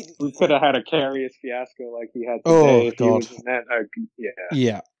 I mean, we could have had a Karius fiasco like he had today. Oh, God. He was in that,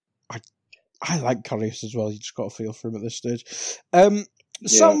 yeah. I like Karius as well. You just got to feel for him at this stage.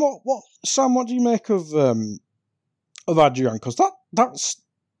 Sam, what do you make of Adrian? Because that's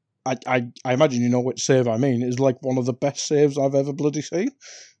I imagine you know which save I mean. It's like one of the best saves I've ever bloody seen.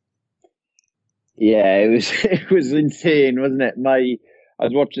 Yeah, it was insane, wasn't it? I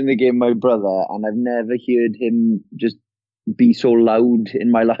was watching the game with my brother, and I've never heard him just be so loud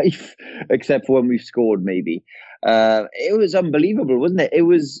in my life, except for when we've scored, maybe. It was unbelievable, wasn't it? It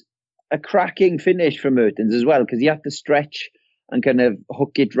was a cracking finish from Mertens as well, because he had to stretch and kind of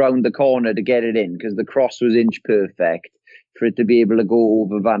hook it round the corner to get it in, because the cross was inch perfect for it to be able to go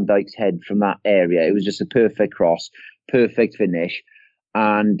over Van Dijk's head from that area. It was just a perfect cross, perfect finish,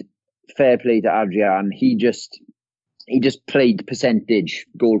 and fair play to Adrian. He just played percentage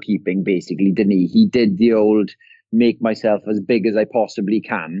goalkeeping, basically, didn't he? He did the old make myself as big as I possibly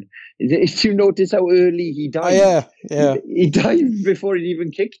can. Did you notice how early he dived? Yeah. He dived before he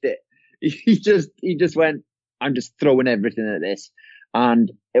even kicked it. He just went, I'm just throwing everything at this.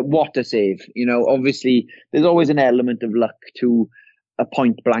 And what a save. Obviously, there's always an element of luck to a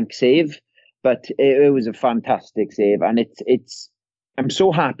point-blank save, but it was a fantastic save. And I'm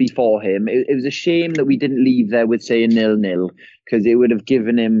so happy for him. It was a shame that we didn't leave there with, say, a 0-0, because it would have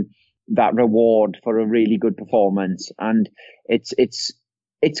given him that reward for a really good performance. And it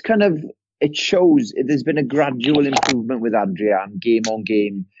shows there's been a gradual improvement with Adrian game on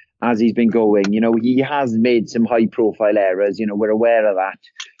game as he's been going. He has made some high profile errors, we're aware of that.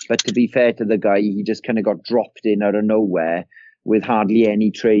 But to be fair to the guy, he just kind of got dropped in out of nowhere with hardly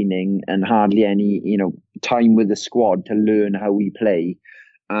any training and hardly any, time with the squad to learn how we play.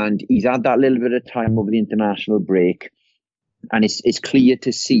 And he's had that little bit of time over the international break. And it's clear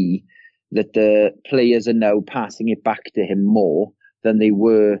to see that the players are now passing it back to him more than they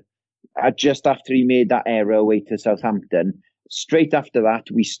were just after he made that error away to Southampton. Straight after that,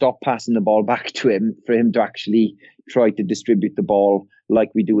 we stopped passing the ball back to him for him to actually try to distribute the ball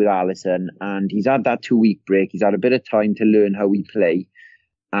like we do with Alisson. And he's had that 2-week break. He's had a bit of time to learn how we play.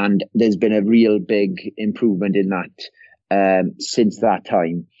 And there's been a real big improvement in that since that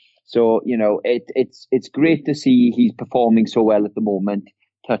time. So, it's great to see he's performing so well at the moment.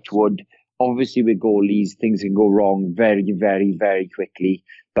 Touch wood. Obviously, with goalies, things can go wrong very, very, very quickly.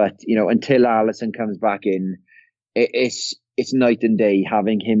 But, until Alisson comes back in, it's night and day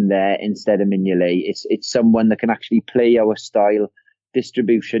having him there instead of Mignolet. It's someone that can actually play our style,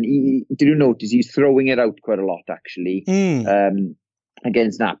 distribution. Did you notice he's throwing it out quite a lot, actually,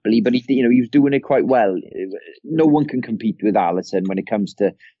 against Napoli? But he was doing it quite well. No one can compete with Alisson when it comes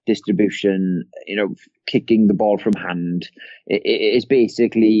to distribution, kicking the ball from hand. It's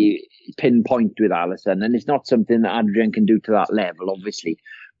basically pinpoint with Alisson, and it's not something that Adrian can do to that level, obviously.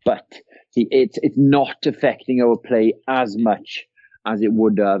 But it's not affecting our play as much as it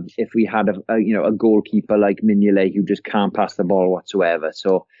would have if we had a goalkeeper like Mignolet who just can't pass the ball whatsoever.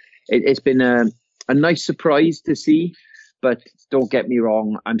 So it's been a nice surprise to see. But don't get me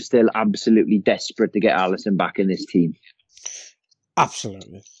wrong, I'm still absolutely desperate to get Alisson back in this team.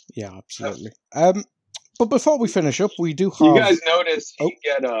 Absolutely. Yeah, absolutely. But before we finish up, we do have... You guys notice he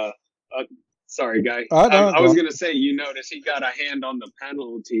get a sorry, Guy. I was going to say, you notice he got a hand on the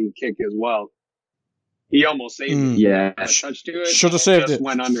penalty kick as well. He almost saved it. Yeah. A touch to it. Should have saved it.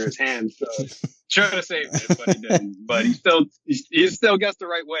 Went under his hand. So should have saved it, but he didn't. But he still gets the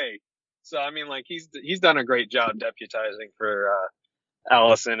right way. So, I mean, like, he's done a great job deputizing for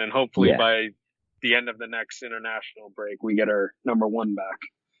Allison, and hopefully by the end of the next international break, we get our number one back.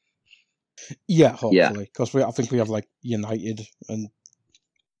 Yeah, hopefully. Because I think we have, like, United, and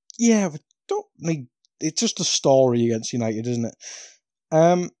we don't need... It's just a story against United, isn't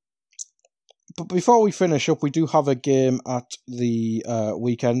it? But before we finish up, we do have a game at the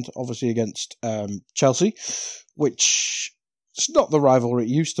weekend, obviously against Chelsea, which is not the rivalry it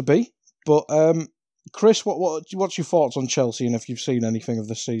used to be. But Chris, what's your thoughts on Chelsea, and if you've seen anything of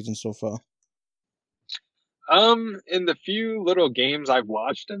this season so far? In the few little games I've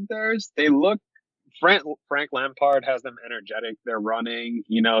watched of theirs, they look. Frank Lampard has them energetic. They're running.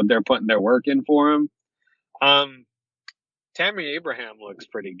 They're putting their work in for him. Tammy Abraham looks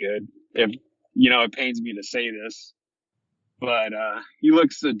pretty good. It pains me to say this, but he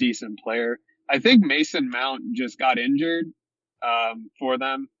looks a decent player. I think Mason Mount just got injured for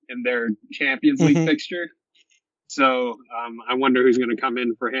them in their Champions League fixture. So I wonder who's going to come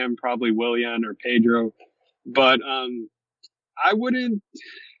in for him, probably Willian or Pedro. But I wouldn't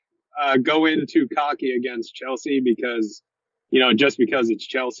go in too cocky against Chelsea because, just because it's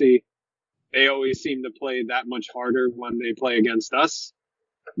Chelsea, they always seem to play that much harder when they play against us.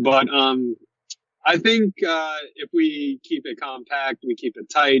 But I think if we keep it compact, we keep it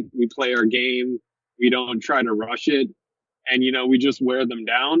tight, we play our game, we don't try to rush it, and, we just wear them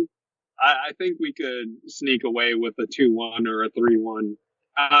down, I think we could sneak away with a 2-1 or a 3-1.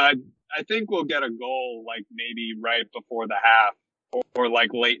 I think we'll get a goal, like, maybe right before the half or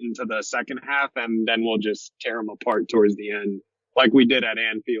like, late into the second half, and then we'll just tear them apart towards the end, like we did at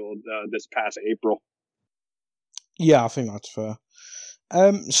Anfield this past April. Yeah, I think that's fair.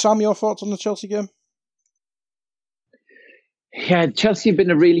 Sam, your thoughts on the Chelsea game? Yeah, Chelsea have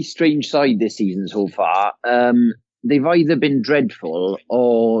been a really strange side this season so far. They've either been dreadful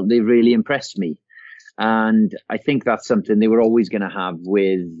or they've really impressed me. And I think that's something they were always going to have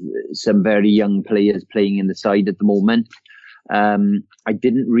with some very young players playing in the side at the moment. I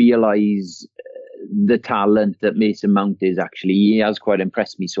didn't realise the talent that Mason Mount is actually. He has quite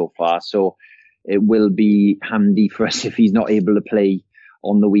impressed me so far. So it will be handy for us if he's not able to play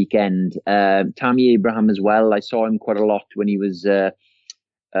on the weekend. Tammy Abraham as well. I saw him quite a lot when he was on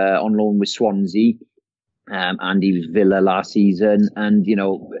loan with Swansea. And he was Villa last season. And,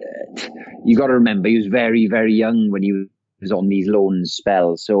 you got to remember, he was very, very young when he was on these loan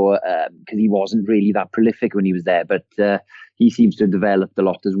spells. So, because he wasn't really that prolific when he was there, but he seems to have developed a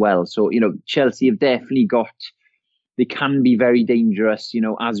lot as well. So, Chelsea have definitely they can be very dangerous,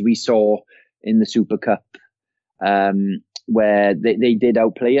 as we saw in the Super Cup, where they did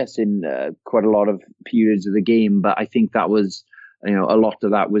outplay us in quite a lot of periods of the game. But I think that was, a lot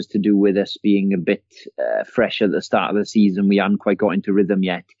of that was to do with us being a bit fresh at the start of the season. We hadn't quite got into rhythm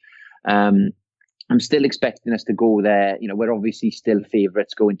yet. I'm still expecting us to go there. We're obviously still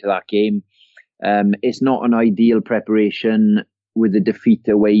favourites going to that game. It's not an ideal preparation with the defeat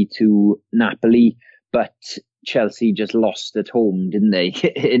away to Napoli, but Chelsea just lost at home, didn't they,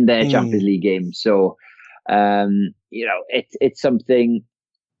 in their Champions League game? So, it's something.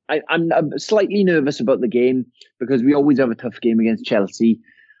 I'm slightly nervous about the game because we always have a tough game against Chelsea.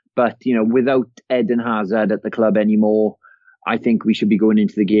 But, without Eden Hazard at the club anymore, I think we should be going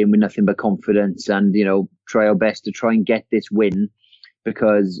into the game with nothing but confidence and, try our best to try and get this win.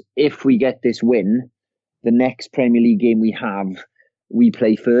 Because if we get this win, the next Premier League game we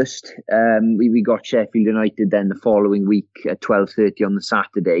play first. We got Sheffield United then the following week at 12:30 on the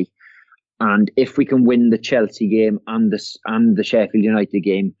Saturday. And if we can win the Chelsea game and the Sheffield United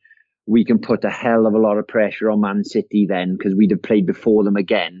game, we can put a hell of a lot of pressure on Man City then, because we'd have played before them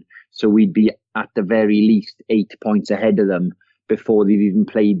again. So we'd be at the very least 8 points ahead of them before they've even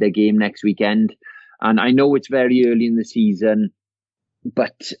played their game next weekend. And I know it's very early in the season,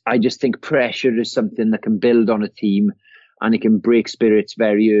 but I just think pressure is something that can build on a team and it can break spirits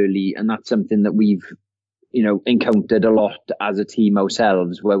very early. And that's something that we've, encountered a lot as a team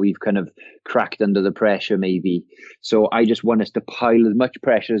ourselves, where we've kind of cracked under the pressure maybe. So I just want us to pile as much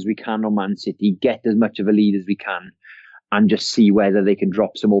pressure as we can on Man City, get as much of a lead as we can, and just see whether they can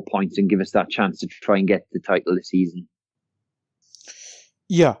drop some more points and give us that chance to try and get the title this season.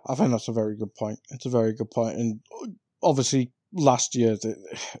 Yeah, I think that's a very good point. It's a very good point. And obviously last year,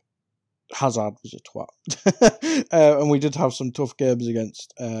 Hazard was a twat. And we did have some tough games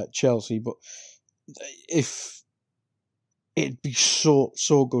against Chelsea, but if it'd be so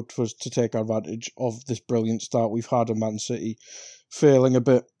good for us to take advantage of this brilliant start we've had, in Man City failing a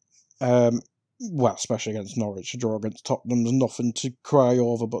bit. Well, especially against Norwich. A draw against Tottenham, there's nothing to cry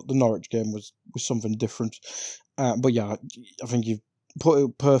over, but the Norwich game was something different. But yeah, I think you've put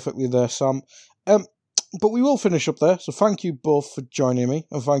it perfectly there, Sam. But we will finish up there, so thank you both for joining me,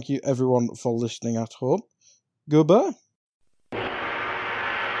 and thank you everyone for listening at home. Goodbye.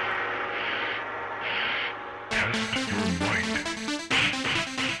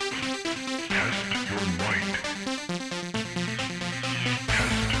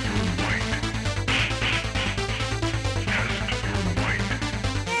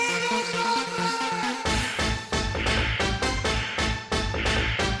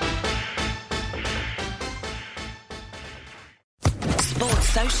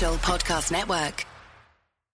 Social Podcast Network.